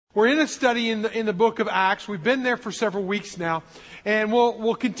We're in a study in the book of Acts. We've been there for several weeks now. And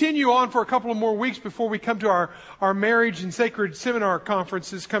we'll continue on for a couple of more weeks before we come to our marriage and sacred seminar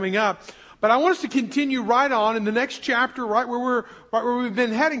conferences coming up. But I want us to continue right on in the next chapter, right where we've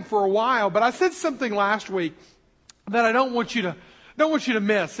been heading for a while. But I said something last week that I don't want you to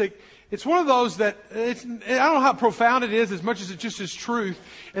miss. It's one of those that I don't know how profound it is as much as it just is truth.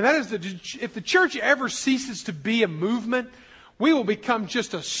 And that is that if the church ever ceases to be a movement, we will become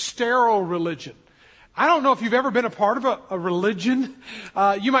just a sterile religion. I don't know if you've ever been a part of a religion.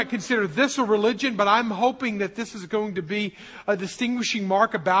 You might consider this a religion, but I'm hoping that this is going to be a distinguishing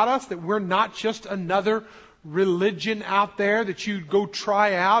mark about us, that we're not just another religion out there that you go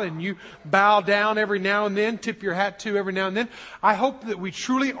try out and you bow down every now and then, tip your hat to every now and then. I hope that we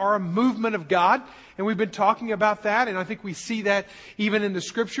truly are a movement of God. And we've been talking about that, and I think we see that even in the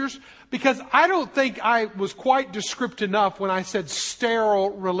Scriptures. Because I don't think I was quite descriptive enough when I said sterile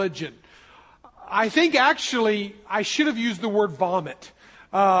religion. I think actually I should have used the word vomit.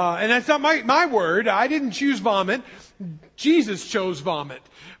 And that's not my word. I didn't choose vomit. Jesus chose vomit.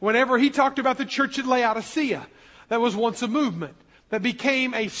 Whenever He talked about the church at Laodicea, that was once a movement that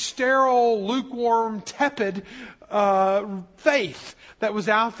became a sterile, lukewarm, tepid faith that was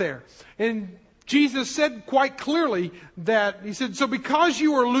out there. And Jesus said quite clearly that, He said, so because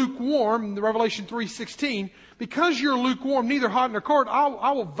you are lukewarm, in Revelation 3:16, because you're lukewarm, neither hot nor cold,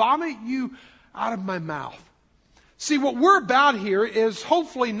 I will vomit you out of my mouth. See, what we're about here is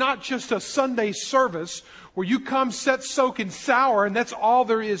hopefully not just a Sunday service where you come, set, soak, and sour, and that's all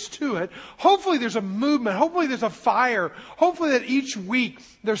there is to it. Hopefully there's a movement. Hopefully there's a fire. Hopefully that each week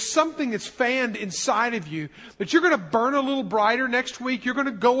there's something that's fanned inside of you, that you're going to burn a little brighter next week. You're going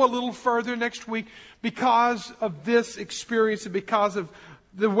to go a little further next week because of this experience and because of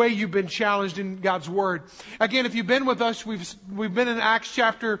the way you've been challenged in God's Word. Again, if you've been with us, we've been in Acts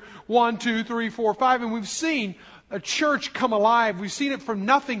chapter 1, 2, 3, 4, 5, and we've seen a church come alive. We've seen it from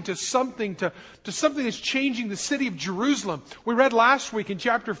nothing to something something that's changing the city of Jerusalem. We read last week in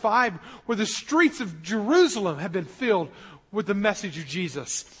chapter 5 where the streets of Jerusalem have been filled with the message of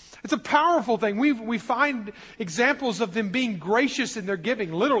Jesus. It's a powerful thing. We find examples of them being gracious in their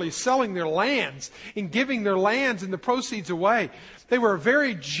giving, literally selling their lands and giving their lands and the proceeds away. They were a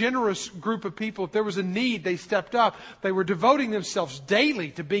very generous group of people. If there was a need, they stepped up. They were devoting themselves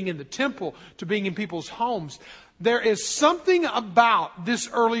daily to being in the temple, to being in people's homes. There is something about this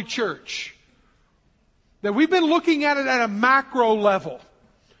early church that we've been looking at it at a macro level.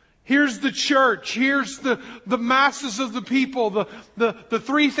 Here's the church. Here's the masses of the people, the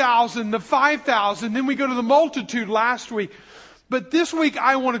 3,000, the 5,000. Then we go to the multitude last week. But this week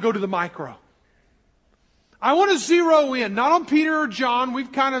I want to go to the micro. I want to zero in, not on Peter or John.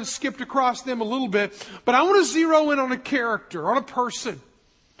 We've kind of skipped across them a little bit. But I want to zero in on a character, on a person.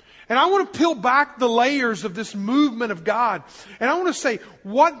 And I want to peel back the layers of this movement of God. And I want to say,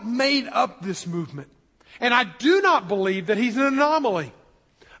 what made up this movement? And I do not believe that he's an anomaly.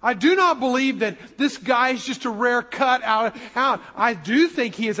 I do not believe that this guy is just a rare cut out. I do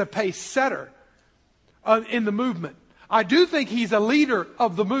think he is a pace setter in the movement. I do think he's a leader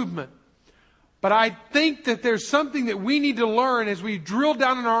of the movement. But I think that there's something that we need to learn as we drill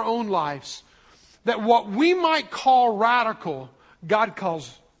down in our own lives. That what we might call radical, God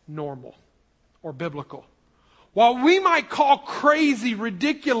calls normal or biblical. While we might call crazy,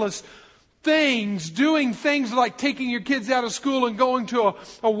 ridiculous things, doing things like taking your kids out of school and going to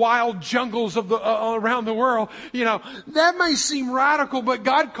a wild jungles of around the world, that may seem radical, but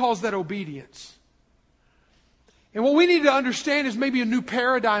God calls that obedience. And what we need to understand is maybe a new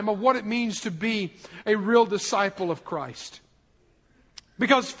paradigm of what it means to be a real disciple of Christ.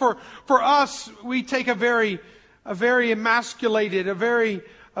 Because for us, we take a very emasculated, a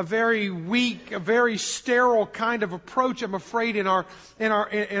very weak, a very sterile kind of approach, I'm afraid, in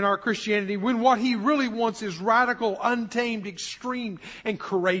our Christianity, when what He really wants is radical, untamed, extreme, and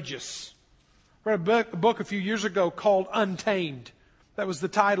courageous. I read a book a few years ago called Untamed. That was the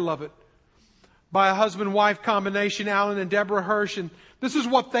title of it. By a husband-wife combination, Alan and Deborah Hirsch. And this is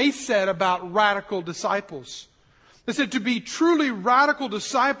what they said about radical disciples. They said to be truly radical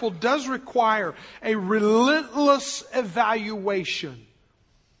disciple does require a relentless evaluation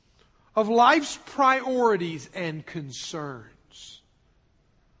of life's priorities and concerns,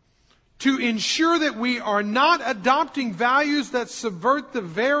 to ensure that we are not adopting values that subvert the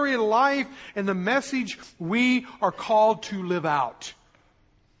very life and the message we are called to live out.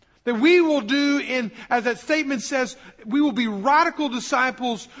 That we will do, as that statement says, we will be radical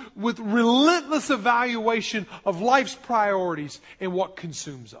disciples with relentless evaluation of life's priorities and what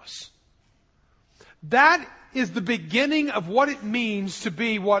consumes us. That is the beginning of what it means to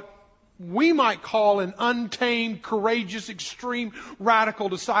be what we might call an untamed, courageous, extreme, radical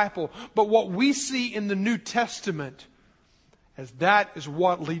disciple. But what we see in the New Testament as that is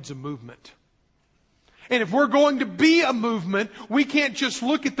what leads a movement. And if we're going to be a movement, we can't just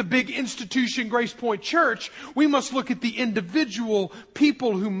look at the big institution, Grace Point Church. We must look at the individual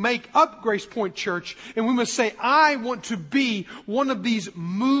people who make up Grace Point Church. And we must say, I want to be one of these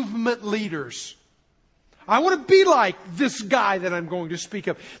movement leaders. I want to be like this guy that I'm going to speak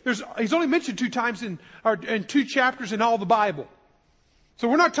of. He's only mentioned 2 times in 2 chapters in all the Bible. So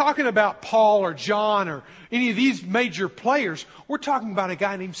we're not talking about Paul or John or any of these major players. We're talking about a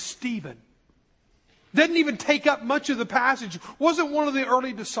guy named Stephen. Didn't even take up much of the passage. Wasn't one of the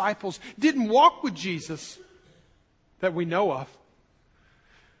early disciples. Didn't walk with Jesus that we know of.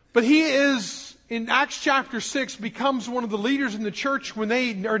 But he is, in Acts chapter 6, becomes one of the leaders in the church when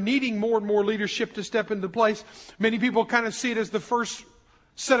they are needing more and more leadership to step into place. Many people kind of see it as the first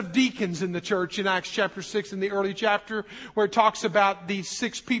set of deacons in the church in Acts chapter 6 in the early chapter, where it talks about these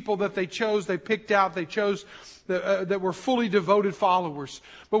 6 people that they chose, they picked out, they chose that were fully devoted followers.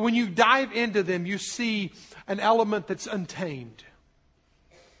 But when you dive into them, you see an element that's untamed.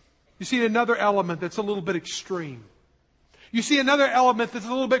 You see another element that's a little bit extreme. You see another element that's a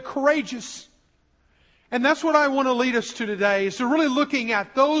little bit courageous. And that's what I want to lead us to today, is to really looking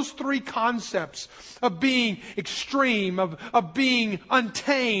at those 3 concepts of being extreme, of being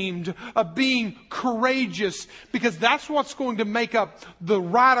untamed, of being courageous, because that's what's going to make up the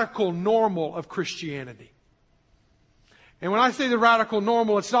radical normal of Christianity. And when I say the radical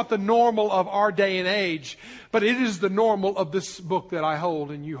normal, it's not the normal of our day and age, but it is the normal of this book that I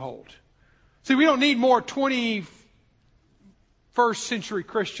hold and you hold. See, we don't need more 21st century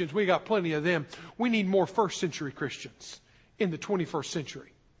Christians. We got plenty of them. We need more first century Christians in the 21st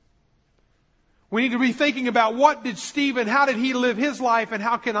century. We need to be thinking about what did Stephen, how did he live his life, and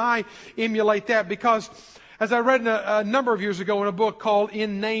how can I emulate that? Because as I read a number of years ago in a book called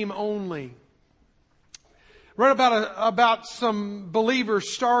In Name Only, read about some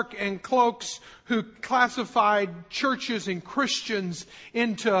believers, Stark and Cloaks, who classified churches and Christians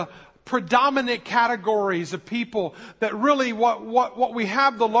into predominant categories of people that really what we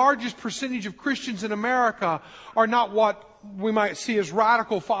have the largest percentage of Christians in America are not what we might see as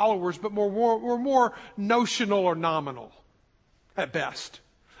radical followers, but we're more notional or nominal at best.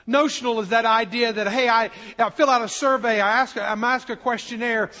 Notional is that idea that, hey, I fill out a survey, I'm asked a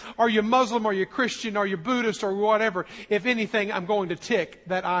questionnaire, are you Muslim, are you Christian, are you Buddhist, or whatever. If anything, I'm going to tick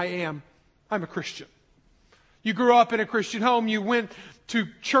that I'm a Christian. You grew up in a Christian home, you went to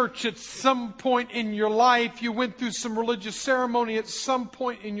church at some point in your life, you went through some religious ceremony at some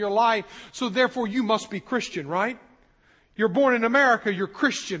point in your life, so therefore you must be Christian, right? You're born in America, you're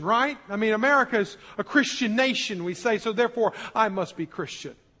Christian, right? I mean, America's a Christian nation, we say, so therefore I must be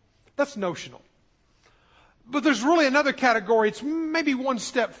Christian. That's notional. But there's really another category. It's maybe one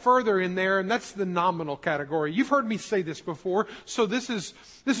step further in there, and that's the nominal category. You've heard me say this before, so this is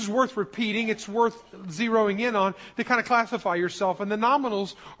worth repeating. It's worth zeroing in on to kind of classify yourself. And the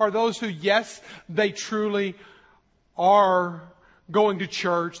nominals are those who, yes, they truly are going to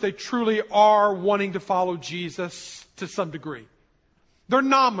church. They truly are wanting to follow Jesus to some degree. They're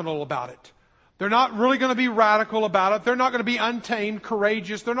nominal about it. They're not really going to be radical about it. They're not going to be untamed,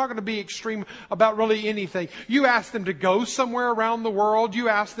 courageous. They're not going to be extreme about really anything. You ask them to go somewhere around the world. You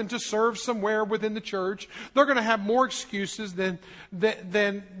ask them to serve somewhere within the church. They're going to have more excuses than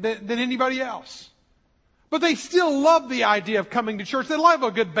anybody else. But they still love the idea of coming to church. They love a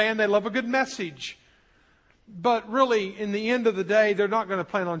good band. They love a good message. But really, in the end of the day, they're not going to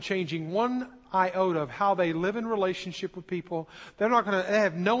plan on changing one iota of how they live in relationship with people. They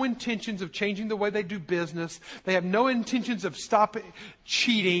have no intentions of changing the way they do business. They have no intentions of stopping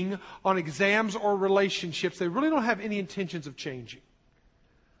cheating on exams or relationships. They really don't have any intentions of changing.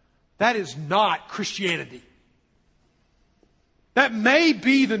 That is not Christianity. That may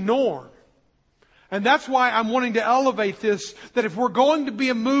be the norm. And that's why I'm wanting to elevate this, that if we're going to be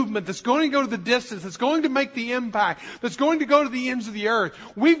a movement that's going to go to the distance, that's going to make the impact, that's going to go to the ends of the earth,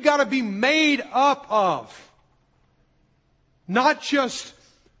 we've got to be made up of not just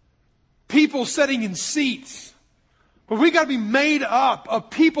people sitting in seats, but we've got to be made up of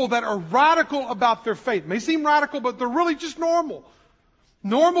people that are radical about their faith. It may seem radical, but they're really just normal.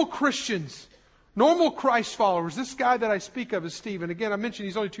 Normal Christians. Normal Christ followers. This guy that I speak of is Stephen. Again, I mentioned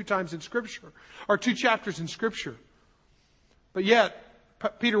he's only 2 times in Scripture, or 2 chapters in Scripture. But yet,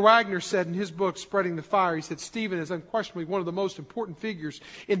 Peter Wagner said in his book, Spreading the Fire, he said, Stephen is unquestionably one of the most important figures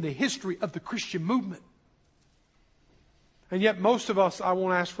in the history of the Christian movement. And yet most of us, I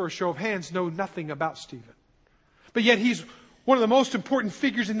won't ask for a show of hands, know nothing about Stephen. But yet he's one of the most important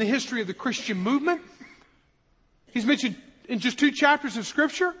figures in the history of the Christian movement. He's mentioned in just 2 chapters of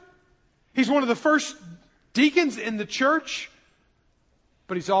Scripture. He's one of the first deacons in the church.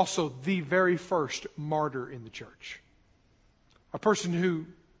 But he's also the very first martyr in the church. A person who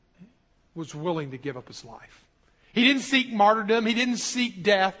was willing to give up his life. He didn't seek martyrdom. He didn't seek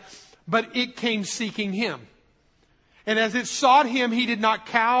death. But it came seeking him. And as it sought him, he did not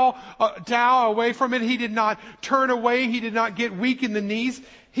cow away from it. He did not turn away. He did not get weak in the knees.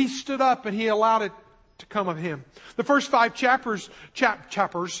 He stood up and he allowed it to come of him. The first 5 chapters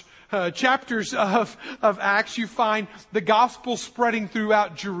of Acts, you find the gospel spreading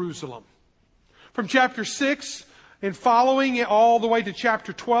throughout Jerusalem. From chapter 6 and following all the way to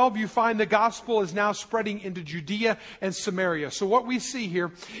chapter 12, you find the gospel is now spreading into Judea and Samaria. So what we see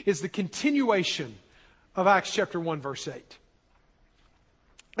here is the continuation of Acts chapter 1, verse 8.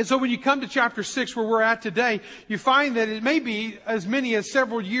 And so when you come to chapter 6, where we're at today, you find that it may be as many as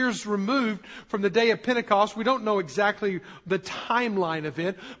several years removed from the day of Pentecost. We don't know exactly the timeline of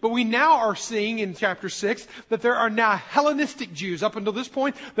it, but we now are seeing in chapter 6 that there are now Hellenistic Jews. Up until this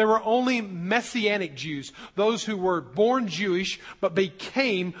point, there were only Messianic Jews, those who were born Jewish but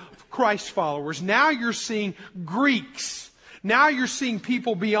became Christ followers. Now you're seeing Greeks. Now you're seeing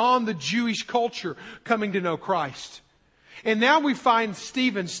people beyond the Jewish culture coming to know Christ. And now we find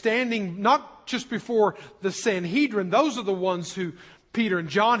Stephen standing not just before the Sanhedrin. Those are the ones who Peter and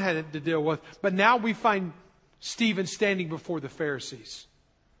John had to deal with. But now we find Stephen standing before the Pharisees.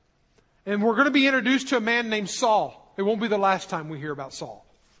 And we're going to be introduced to a man named Saul. It won't be the last time we hear about Saul.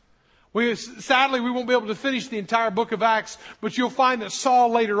 Sadly, we won't be able to finish the entire book of Acts, but you'll find that Saul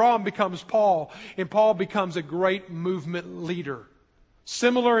later on becomes Paul, and Paul becomes a great movement leader,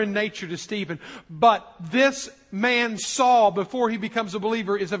 similar in nature to Stephen. But this man, Saul, before he becomes a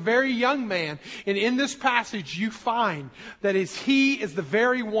believer, is a very young man. And in this passage, you find that he is the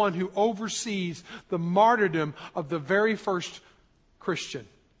very one who oversees the martyrdom of the very first Christian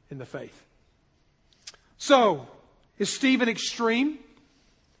in the faith. So, is Stephen extreme?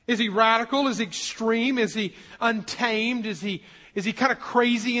 Is he radical? Is he extreme? Is he untamed? Is he kind of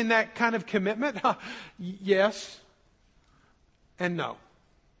crazy in that kind of commitment? Yes and no.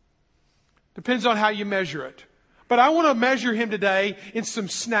 Depends on how you measure it. But I want to measure him today in some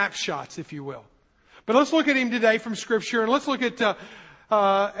snapshots, if you will. But let's look at him today from Scripture, and let's look at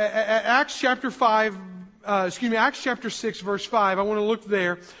Acts chapter 6, verse 5. I want to look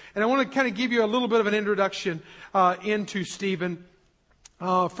there, and I want to kind of give you a little bit of an introduction into Stephen.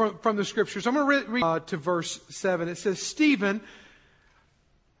 From the Scriptures. I'm going to read to verse 7. It says,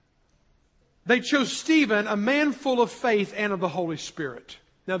 they chose Stephen, a man full of faith and of the Holy Spirit.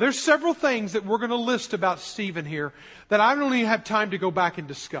 Now, there's several things that we're going to list about Stephen here that I don't even have time to go back and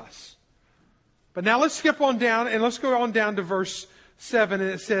discuss. But now let's skip on down and let's go on down to verse 7. And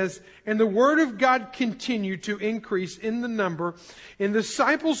it says, and the word of God continued to increase in the number, and the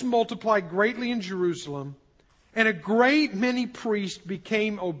disciples multiplied greatly in Jerusalem. And a great many priests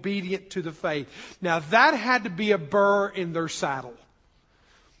became obedient to the faith. Now that had to be a burr in their saddle.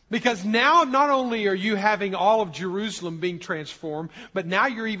 Because now not only are you having all of Jerusalem being transformed, but now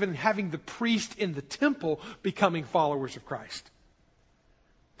you're even having the priest in the temple becoming followers of Christ.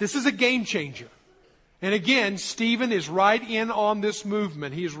 This is a game changer. And again, Stephen is right in on this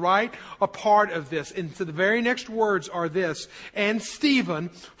movement. He is right a part of this. And so the very next words are this, and Stephen,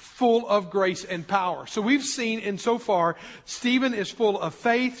 full of grace and power. So we've seen in so far, Stephen is full of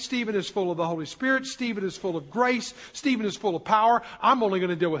faith. Stephen is full of the Holy Spirit. Stephen is full of grace. Stephen is full of power. I'm only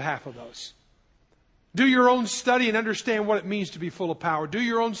going to deal with half of those. Do your own study and understand what it means to be full of power. Do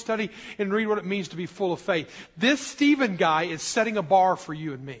your own study and read what it means to be full of faith. This Stephen guy is setting a bar for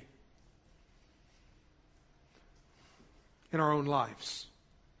you and me in our own lives.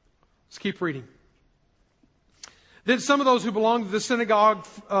 Let's keep reading. Then some of those who belonged to the synagogue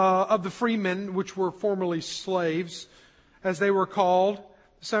of the freemen, which were formerly slaves, as they were called,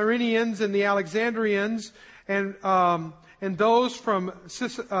 the Cyrenians and the Alexandrians, and those from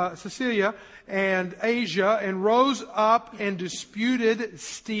Cilicia and Asia, and rose up and disputed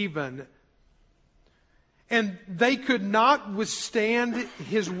Stephen. And they could not withstand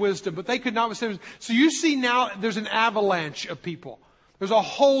his wisdom. But they could not withstand. So you see now there's an avalanche of people. There's a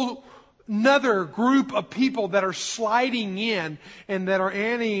whole another group of people that are sliding in and that are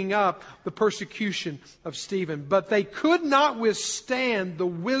anteing up the persecution of Stephen. But they could not withstand the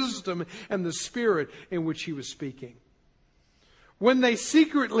wisdom and the spirit in which he was speaking. When they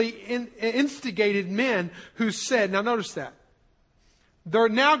secretly instigated men who said, now notice that, they're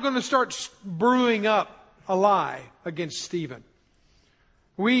now going to start brewing up a lie against Stephen.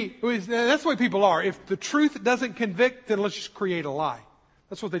 That's the way people are. If the truth doesn't convict, then let's just create a lie.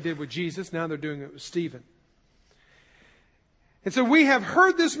 That's what they did with Jesus. Now they're doing it with Stephen. And so we have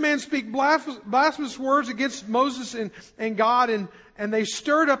heard this man speak blasphemous words against Moses and God, and they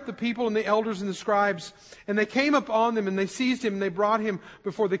stirred up the people and the elders and the scribes, and they came upon them and they seized him and they brought him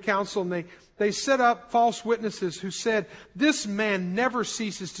before the council, and they set up false witnesses who said, this man never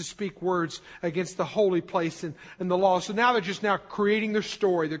ceases to speak words against the holy place and the law. So now they're just now creating their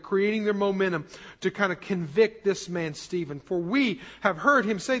story. They're creating their momentum to kind of convict this man, Stephen. For we have heard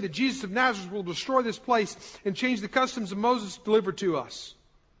him say that Jesus of Nazareth will destroy this place and change the customs of Moses delivered to us.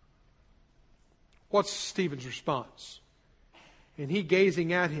 What's Stephen's response? And he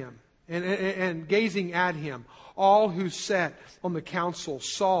gazing at him, and gazing at him, all who sat on the council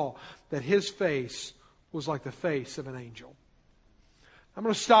saw that his face was like the face of an angel. I'm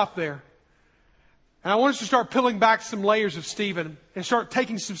going to stop there. And I want us to start peeling back some layers of Stephen and start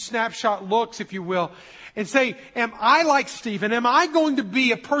taking some snapshot looks, if you will, and say, am I like Stephen? Am I going to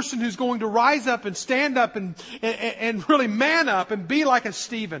be a person who's going to rise up and stand up and really man up and be like a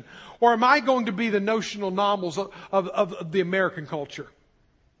Stephen? Or am I going to be the notional nominals of the American culture?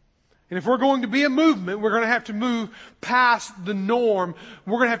 And if we're going to be a movement, we're going to have to move past the norm.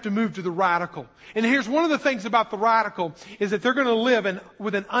 We're going to have to move to the radical. And here's one of the things about the radical is that they're going to live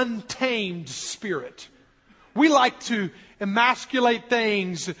with an untamed spirit. We like to emasculate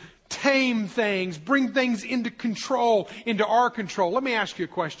things, tame things, bring things into control, into our control. Let me ask you a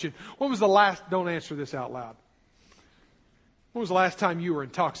question. When was the last, don't answer this out loud. When was the last time you were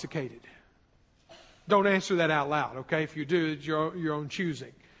intoxicated? Don't answer that out loud, okay? If you do, it's your own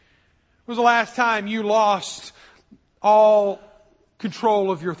choosing. When was the last time you lost all control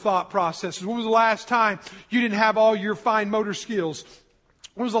of your thought processes? When was the last time you didn't have all your fine motor skills?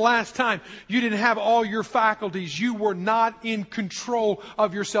 When was the last time you didn't have all your faculties? You were not in control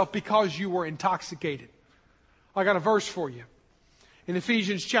of yourself because you were intoxicated. I got a verse for you. In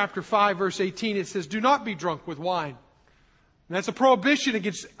Ephesians chapter 5, verse 18, it says, do not be drunk with wine. And that's a prohibition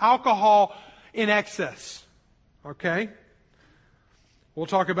against alcohol in excess. Okay? We'll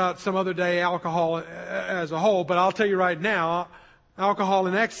talk about some other day alcohol as a whole, but I'll tell you right now, alcohol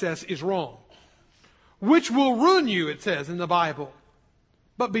in excess is wrong. Which will ruin you, it says in the Bible,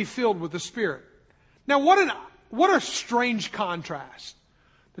 but be filled with the Spirit. Now what a strange contrast.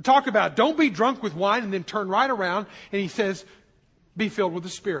 To talk about don't be drunk with wine and then turn right around and he says, be filled with the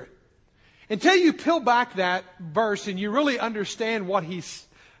Spirit. Until you peel back that verse and you really understand what he's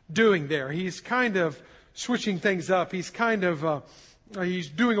doing there. He's kind of switching things up. He's kind of... he's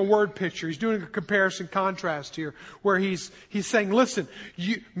doing a word picture. He's doing a comparison contrast here where he's saying, listen,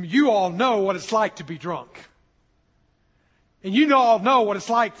 you all know what it's like to be drunk. And you all know what it's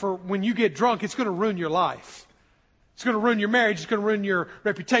like for when you get drunk, it's going to ruin your life. It's going to ruin your marriage. It's going to ruin your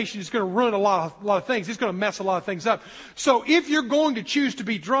reputation. It's going to ruin a lot of things. It's going to mess a lot of things up. So if you're going to choose to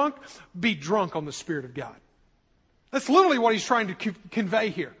be drunk on the Spirit of God. That's literally what he's trying to convey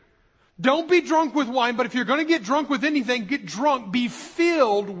here. Don't be drunk with wine, but if you're going to get drunk with anything, get drunk, be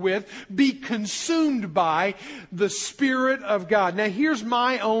filled with, be consumed by the Spirit of God. Now here's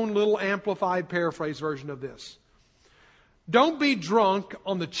my own little amplified paraphrase version of this. Don't be drunk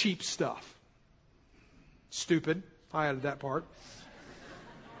on the cheap stuff. Stupid. I added that part.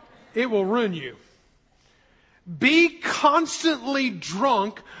 It will ruin you. Be constantly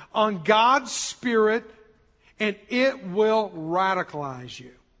drunk on God's Spirit, and it will radicalize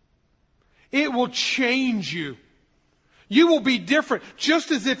you. It will change you. You will be different.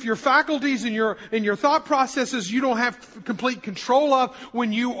 Just as if your faculties and your thought processes you don't have complete control of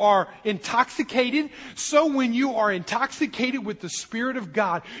when you are intoxicated. So when you are intoxicated with the Spirit of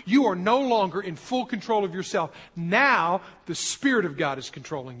God, you are no longer in full control of yourself. Now the Spirit of God is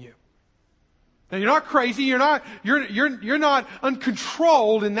controlling you. Now you're not crazy. You're not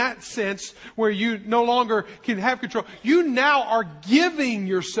uncontrolled in that sense where you no longer can have control. You now are giving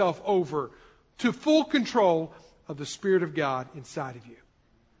yourself over to full control of the Spirit of God inside of you.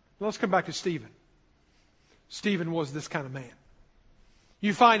 Now let's come back to Stephen. Stephen was this kind of man.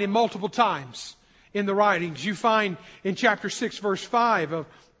 You find him multiple times in the writings. You find in chapter 6, verse 5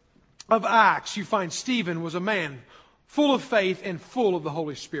 of Acts, you find Stephen was a man full of faith and full of the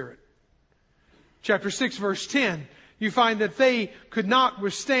Holy Spirit. Chapter 6, verse 10, you find that they could not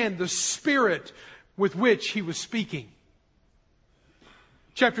withstand the spirit with which he was speaking.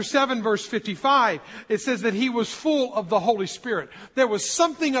 Chapter 7, verse 55, it says that he was full of the Holy Spirit. There was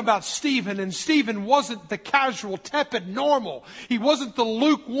something about Stephen, and Stephen wasn't the casual, tepid, normal. He wasn't the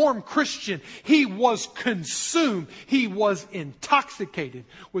lukewarm Christian. He was consumed. He was intoxicated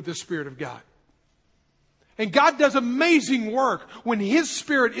with the Spirit of God. And God does amazing work when His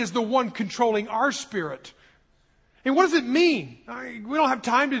Spirit is the one controlling our spirit. And what does it mean? We don't have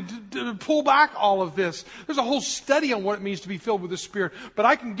time to pull back all of this. There's a whole study on what it means to be filled with the Spirit. But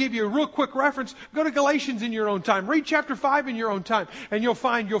I can give you a real quick reference. Go to Galatians in your own time. Read chapter 5 in your own time. And you'll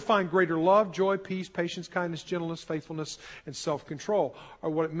find greater love, joy, peace, patience, kindness, gentleness, faithfulness, and self-control are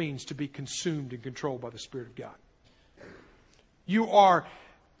what it means to be consumed and controlled by the Spirit of God. You are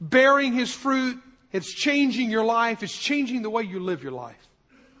bearing His fruit. It's changing your life. It's changing the way you live your life.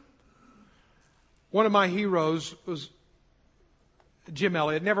 One of my heroes was Jim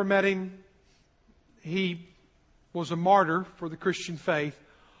Elliot. Never met him. He was a martyr for the Christian faith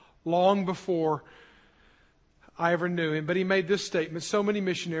long before I ever knew him. But he made this statement: so many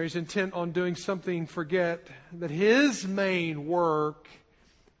missionaries intent on doing something forget that his main work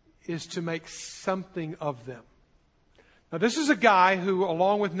is to make something of them. Now, this is a guy who,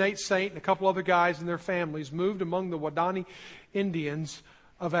 along with Nate Saint and a couple other guys and their families, moved among the Waodani Indians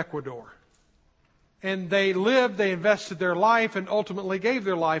of Ecuador. And they lived, they invested their life, and ultimately gave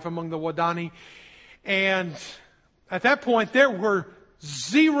their life among the Waodani. And at that point, there were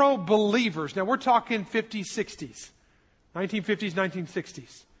 0 believers. Now, we're talking 50s, 60s, 1950s,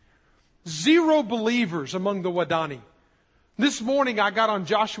 1960s. 0 believers among the Waodani. This morning, I got on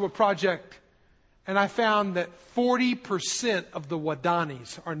Joshua Project, and I found that 40% of the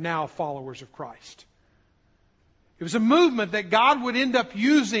Waodanis are now followers of Christ. It was a movement that God would end up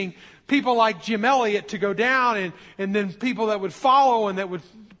using people like Jim Elliot to go down, and then people that would follow and that would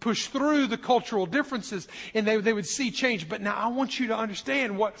push through the cultural differences, and they would see change. But now I want you to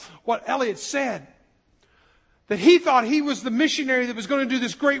understand what Elliot said. That he thought he was the missionary that was going to do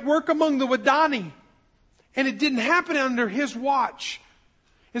this great work among the Waodani. And it didn't happen under his watch.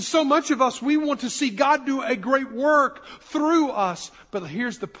 And so much of us, we want to see God do a great work through us. But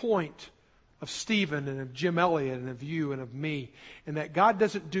here's the point of Stephen and of Jim Elliot and of you and of me. And that God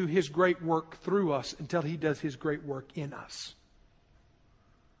doesn't do His great work through us until He does His great work in us.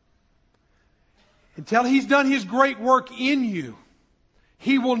 Until He's done His great work in you,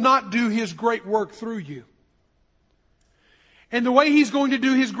 He will not do His great work through you. And the way He's going to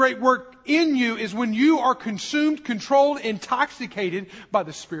do His great work in you is when you are consumed, controlled, intoxicated by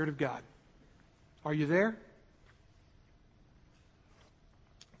the Spirit of God. Are you there?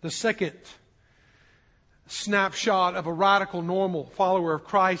 The second snapshot of a radical, normal follower of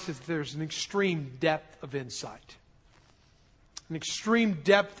Christ is there's an extreme depth of insight. An extreme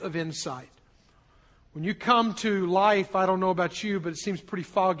depth of insight. When you come to life, I don't know about you, but it seems pretty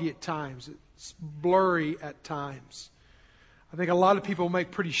foggy at times. It's blurry at times. I think a lot of people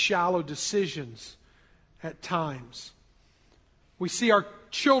make pretty shallow decisions at times. We see our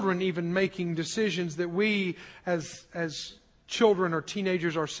children even making decisions that we as children or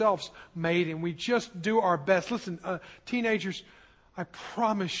teenagers ourselves made, and we just do our best. Listen, teenagers, I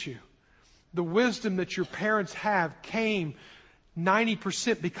promise you, the wisdom that your parents have came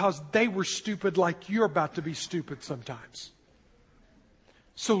 90% because they were stupid like you're about to be stupid sometimes.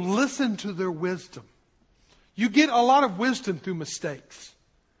 So listen to their wisdom. You get a lot of wisdom through mistakes.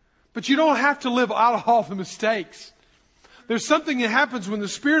 But you don't have to live out all the mistakes. There's something that happens when the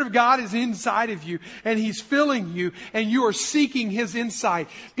Spirit of God is inside of you and He's filling you and you are seeking His insight,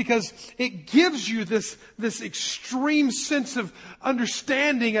 because it gives you this extreme sense of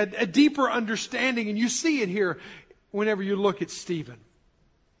understanding, a deeper understanding. And you see it here whenever you look at Stephen.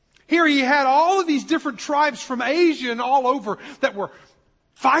 Here he had all of these different tribes from Asia and all over that were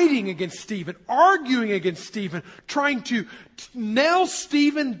fighting against Stephen, arguing against Stephen, trying to nail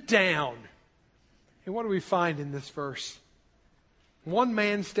Stephen down. And what do we find in this verse? One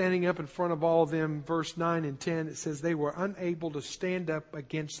man standing up in front of all of them, verse 9 and 10, it says they were unable to stand up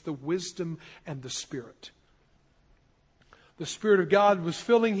against the wisdom and the Spirit. The Spirit of God was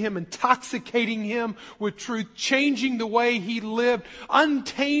filling him, intoxicating him with truth, changing the way he lived,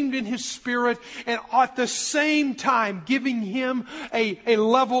 untamed in his spirit, and at the same time giving him a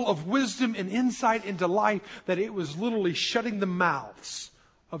level of wisdom and insight into life that it was literally shutting the mouths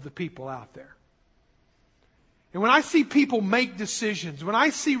of the people out there. And when I see people make decisions, when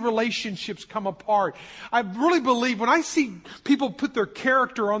I see relationships come apart, I really believe when I see people put their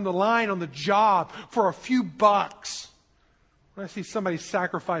character on the line on the job for a few bucks, when I see somebody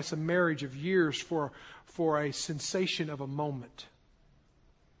sacrifice a marriage of years for a sensation of a moment,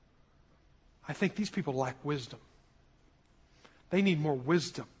 I think these people lack wisdom. They need more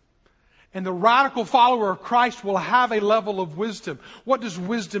wisdom. And the radical follower of Christ will have a level of wisdom. What does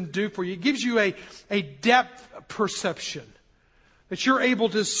wisdom do for you? It gives you a depth perception, that you're able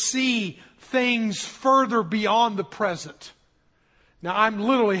to see things further beyond the present. Now, I'm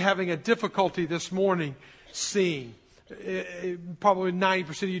literally having a difficulty this morning seeing. Probably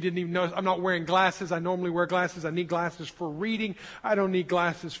 90% of you didn't even notice. I'm not wearing glasses. I normally wear glasses. I need glasses for reading. I don't need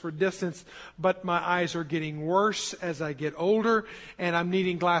glasses for distance. But my eyes are getting worse as I get older, and I'm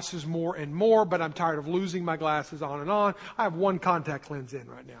needing glasses more and more, but I'm tired of losing my glasses on and on. I have one contact lens in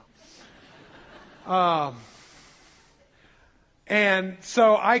right now. And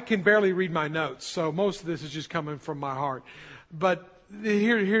so I can barely read my notes. So most of this is just coming from my heart. But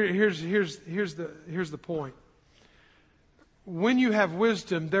here's the point. When you have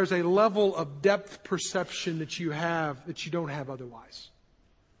wisdom, there's a level of depth perception that you have that you don't have otherwise.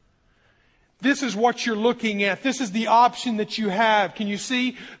 This is what you're looking at. This is the option that you have. Can you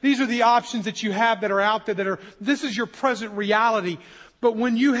see? These are the options that you have that are out there this is your present reality. But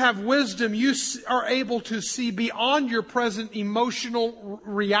when you have wisdom, you are able to see beyond your present emotional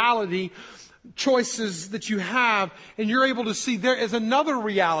reality, choices that you have, and you're able to see there is another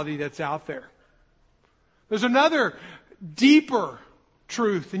reality that's out there. There's another deeper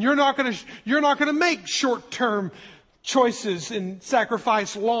truth, and you're not going to make short-term choices and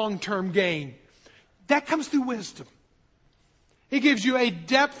sacrifice long-term gain. That comes through wisdom. It gives you a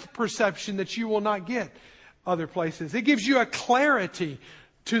depth perception that you will not get other places. It gives you a clarity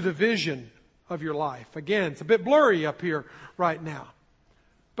to the vision of your life. Again, it's a bit blurry up here right now,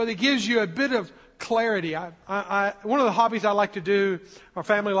 but it gives you a bit of clarity. One of the hobbies I like to do, our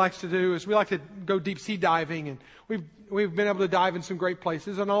family likes to do, is we like to go deep sea diving, and we've been able to dive in some great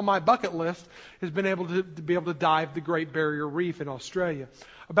places. And on my bucket list has been able to be able to dive the Great Barrier Reef in Australia.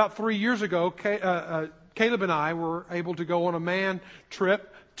 About 3 years ago, Caleb and I were able to go on a man trip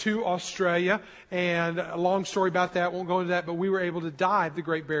to Australia, and a long story about that, won't go into that, but we were able to dive the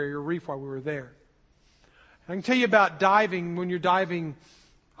Great Barrier Reef while we were there. I can tell you about diving when you're diving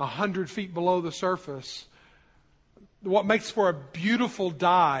 100 feet below the surface. What makes for a beautiful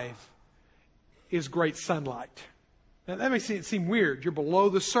dive is great sunlight. Now that makes it seem weird. You're below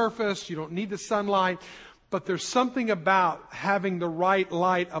the surface, you don't need the sunlight, but there's something about having the right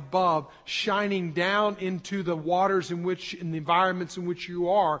light above shining down into the waters in the environments in which you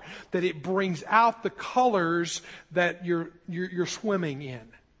are, that it brings out the colors that you're swimming in.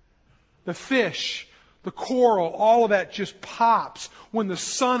 The fish, the coral, all of that just pops when the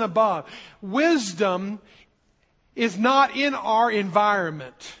sun above. Wisdom is not in our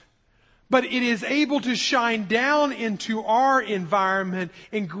environment, but it is able to shine down into our environment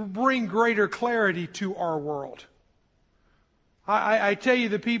and bring greater clarity to our world. I tell you,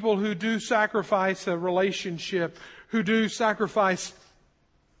 the people who do sacrifice a relationship, who do sacrifice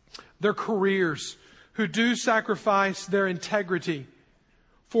their careers, who do sacrifice their integrity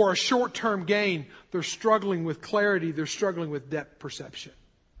for a short-term gain, they're struggling with clarity, they're struggling with depth perception.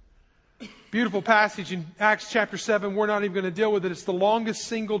 Beautiful passage in Acts chapter 7. We're not even going to deal with it. It's the longest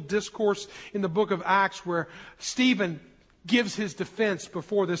single discourse in the book of Acts where Stephen gives his defense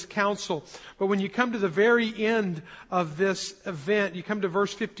before this council. But when you come to the very end of this event, you come to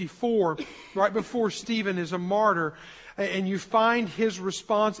verse 54, right before Stephen is a martyr, and you find his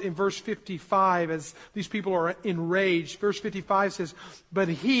response in verse 55 as these people are enraged. Verse 55 says, "But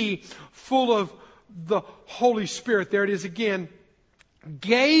he, full of the Holy Spirit," there it is again,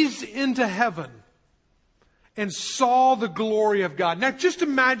 "gazed into heaven and saw the glory of God." Now just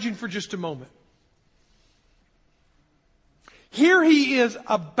imagine for just a moment. Here he is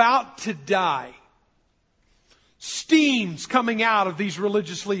about to die. Steam's coming out of these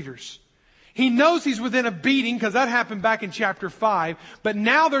religious leaders. He knows he's within a beating because that happened back in chapter 5. But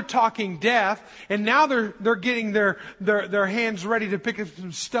now they're talking death, and now they're getting their hands ready to pick up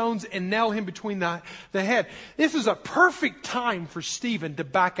some stones and nail him between the head. This is a perfect time for Stephen to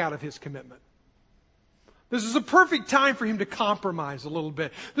back out of his commitment. This is a perfect time for him to compromise a little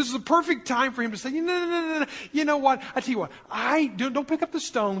bit. This is a perfect time for him to say, no. You know what? I tell you what, don't pick up the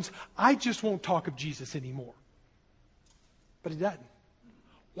stones. I just won't talk of Jesus anymore. But he doesn't.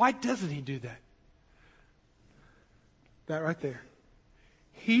 Why doesn't he do that? That right there.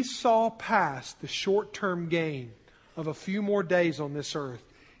 He saw past the short-term gain of a few more days on this earth,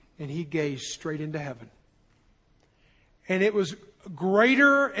 and he gazed straight into heaven. And it was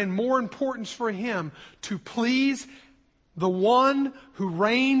greater and more importance for him to please the one who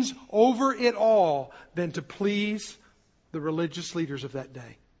reigns over it all than to please the religious leaders of that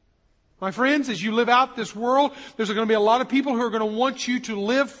day. My friends, as you live out this world, there's going to be a lot of people who are going to want you to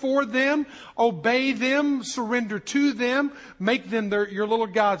live for them, obey them, surrender to them, make them your little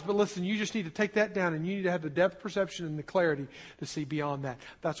gods. But listen, you just need to take that down, and you need to have the depth perception and the clarity to see beyond that.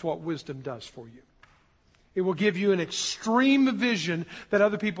 That's what wisdom does for you. It will give you an extreme vision that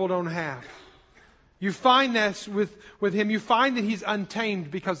other people don't have. You find this with him. You find that he's untamed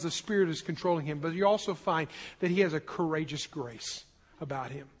because the Spirit is controlling him. But you also find that he has a courageous grace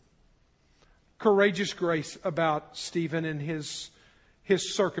about him. Courageous grace about Stephen and his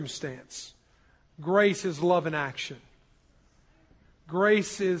circumstance. Grace is love in action.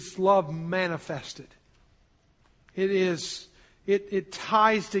 Grace is love manifested. It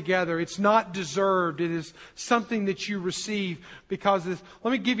ties together. It's not deserved. It is something that you receive because of this.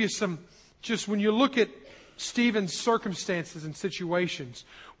 Let me give you some, just when you look at Stephen's circumstances and situations,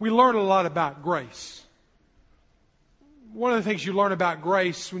 we learn a lot about grace. One of the things you learn about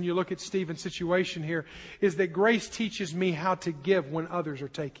grace when you look at Stephen's situation here is that grace teaches me how to give when others are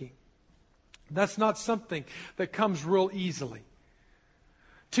taking. That's not something that comes real easily.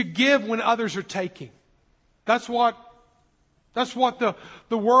 To give when others are taking. That's what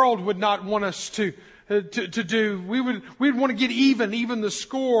the world would not want us to do. We'd want to get even the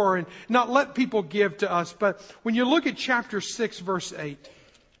score, and not let people give to us. But when you look at chapter 6, verse 8,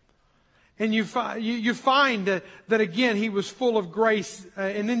 and you find that again, he was full of grace.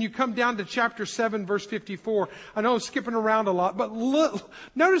 And then you come down to chapter 7, verse 54. I know I'm skipping around a lot, but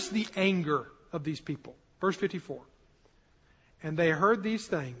notice the anger of these people. Verse 54. And they heard these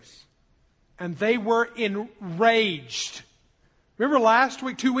things, and they were enraged. Remember last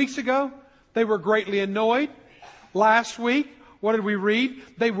week, 2 weeks ago? They were greatly annoyed. Last week, what did we read?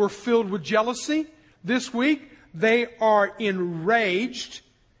 They were filled with jealousy. This week, they are enraged.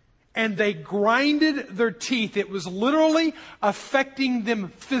 And they grinded their teeth. It was literally affecting them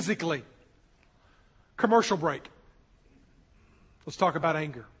physically. Commercial break. Let's talk about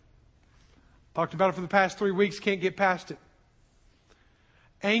anger. Talked about it for the past 3 weeks. Can't get past it.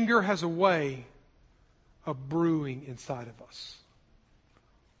 Anger has a way of brewing inside of us.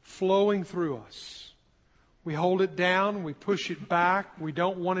 Flowing through us. We hold it down. We push it back. We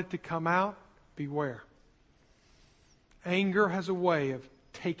don't want it to come out. Beware. Anger has a way of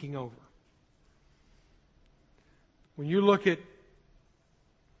taking over. When you look at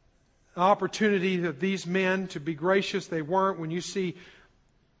the opportunity of these men to be gracious, they weren't. When you see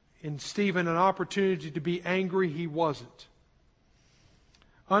in Stephen an opportunity to be angry, he wasn't.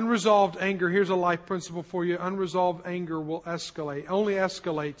 Unresolved anger, here's a life principle for you. Unresolved anger will escalate. Only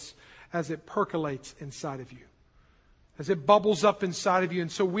escalates as it percolates inside of you. As it bubbles up inside of you. And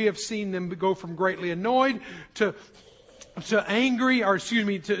so we have seen them go from greatly annoyed to angry, or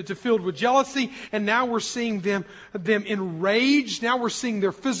to filled with jealousy. And now we're seeing them enraged. Now we're seeing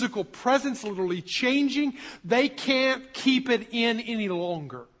their physical presence literally changing. They can't keep it in any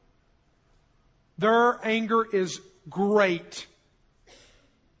longer. Their anger is great.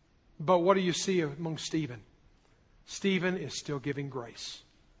 But what do you see among Stephen? Stephen is still giving grace.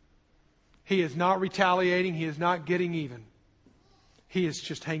 He is not retaliating. He is not getting even. He is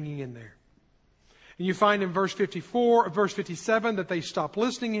just hanging in there. And you find in verse 57 that they stop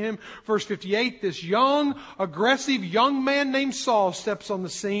listening to him. Verse 58, this young, aggressive young man named Saul steps on the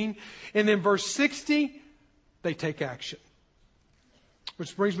scene. And then verse 60, they take action.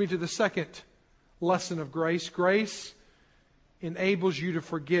 Which brings me to the second lesson of grace. Grace enables you to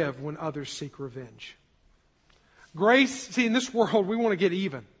forgive when others seek revenge. Grace, see, in this world, we want to get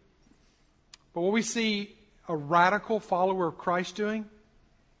even. But what we see a radical follower of Christ doing,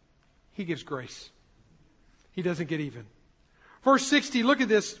 he gives grace. He doesn't get even. Verse 60, look at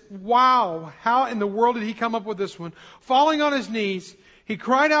this. Wow, how in the world did he come up with this one? Falling on his knees, he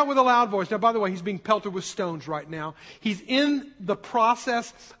cried out with a loud voice. Now, by the way, he's being pelted with stones right now. He's in the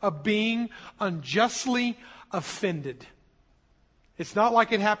process of being unjustly offended. It's not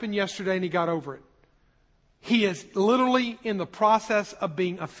like it happened yesterday and he got over it. He is literally in the process of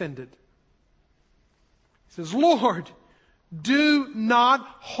being offended. He says, Lord, do not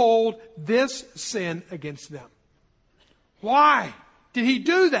hold this sin against them. Why did he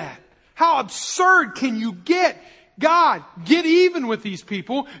do that? How absurd can you get? God, get even with these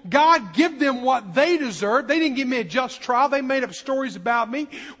people. God, give them what they deserve. They didn't give me a just trial. They made up stories about me.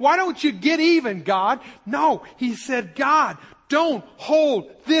 Why don't you get even, God? No, he said, God, don't hold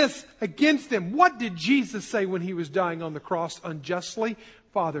this against them. What did Jesus say when he was dying on the cross unjustly?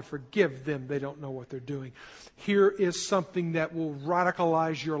 Father, forgive them. They don't know what they're doing. Here is something that will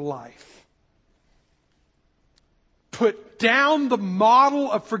radicalize your life. Put down the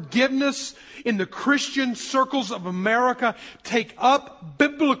model of forgiveness in the Christian circles of America. Take up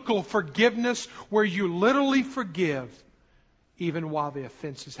biblical forgiveness where you literally forgive even while the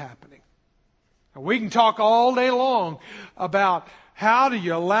offense is happening. Now, we can talk all day long about how do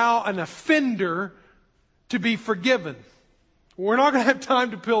you allow an offender to be forgiven. We're not going to have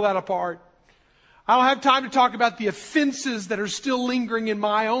time to peel that apart. I don't have time to talk about the offenses that are still lingering in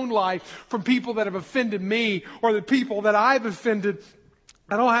my own life from people that have offended me or the people that I've offended.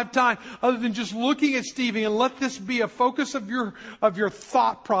 I don't have time other than just looking at Stephen and let this be a focus of your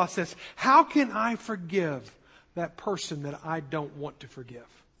thought process. How can I forgive that person that I don't want to forgive?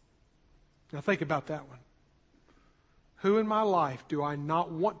 Now think about that one. Who in my life do I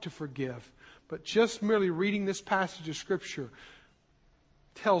not want to forgive? But just merely reading this passage of Scripture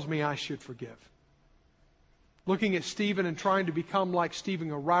tells me I should forgive. Looking at Stephen and trying to become like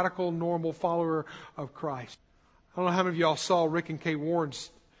Stephen, a radical, normal follower of Christ. I don't know how many of y'all saw Rick and Kay Warren's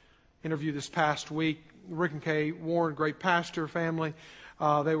interview this past week. Rick and Kay Warren, great pastor family.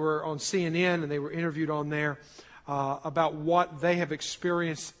 They were on CNN and they were interviewed on there about what they have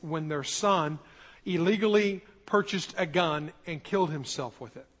experienced when their son illegally purchased a gun and killed himself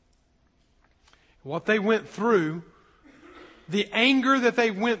with it. What they went through, the anger that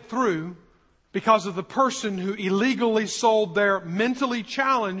they went through because of the person who illegally sold their mentally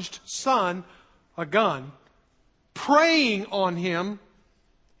challenged son a gun, preying on him,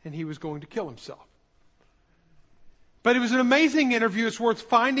 and he was going to kill himself. But it was an amazing interview. It's worth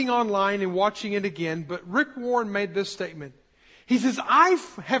finding online and watching it again. But Rick Warren made this statement. He says, I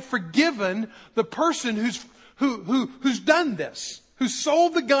have forgiven the person who's done this, who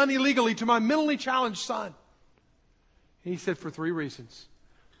sold the gun illegally to my mentally challenged son. And he said, for 3 reasons.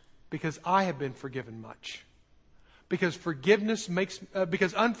 Because I have been forgiven much. Because unforgiveness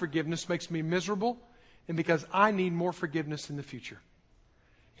makes me miserable. And because I need more forgiveness in the future.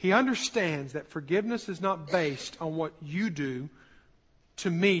 He understands that forgiveness is not based on what you do to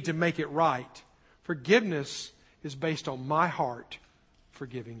me to make it right. Forgiveness is based on my heart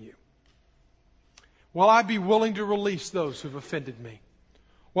forgiving you. Will I be willing to release those who've offended me?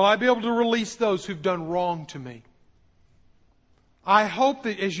 Will I be able to release those who've done wrong to me? I hope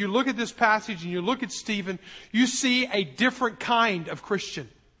that as you look at this passage and you look at Stephen, you see a different kind of Christian.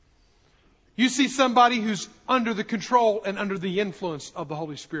 You see somebody who's under the control and under the influence of the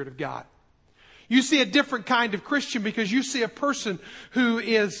Holy Spirit of God. You see a different kind of Christian because you see a person who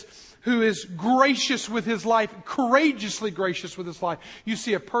is gracious with his life, courageously gracious with his life. You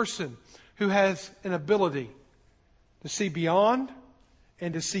see a person who has an ability to see beyond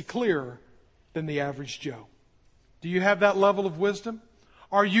and to see clearer than the average Joe. Do you have that level of wisdom?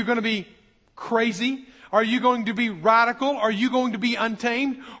 Are you going to be crazy? Are you going to be radical? Are you going to be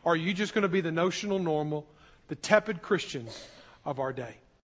untamed? Or are you just going to be the notional normal, the tepid Christians of our day?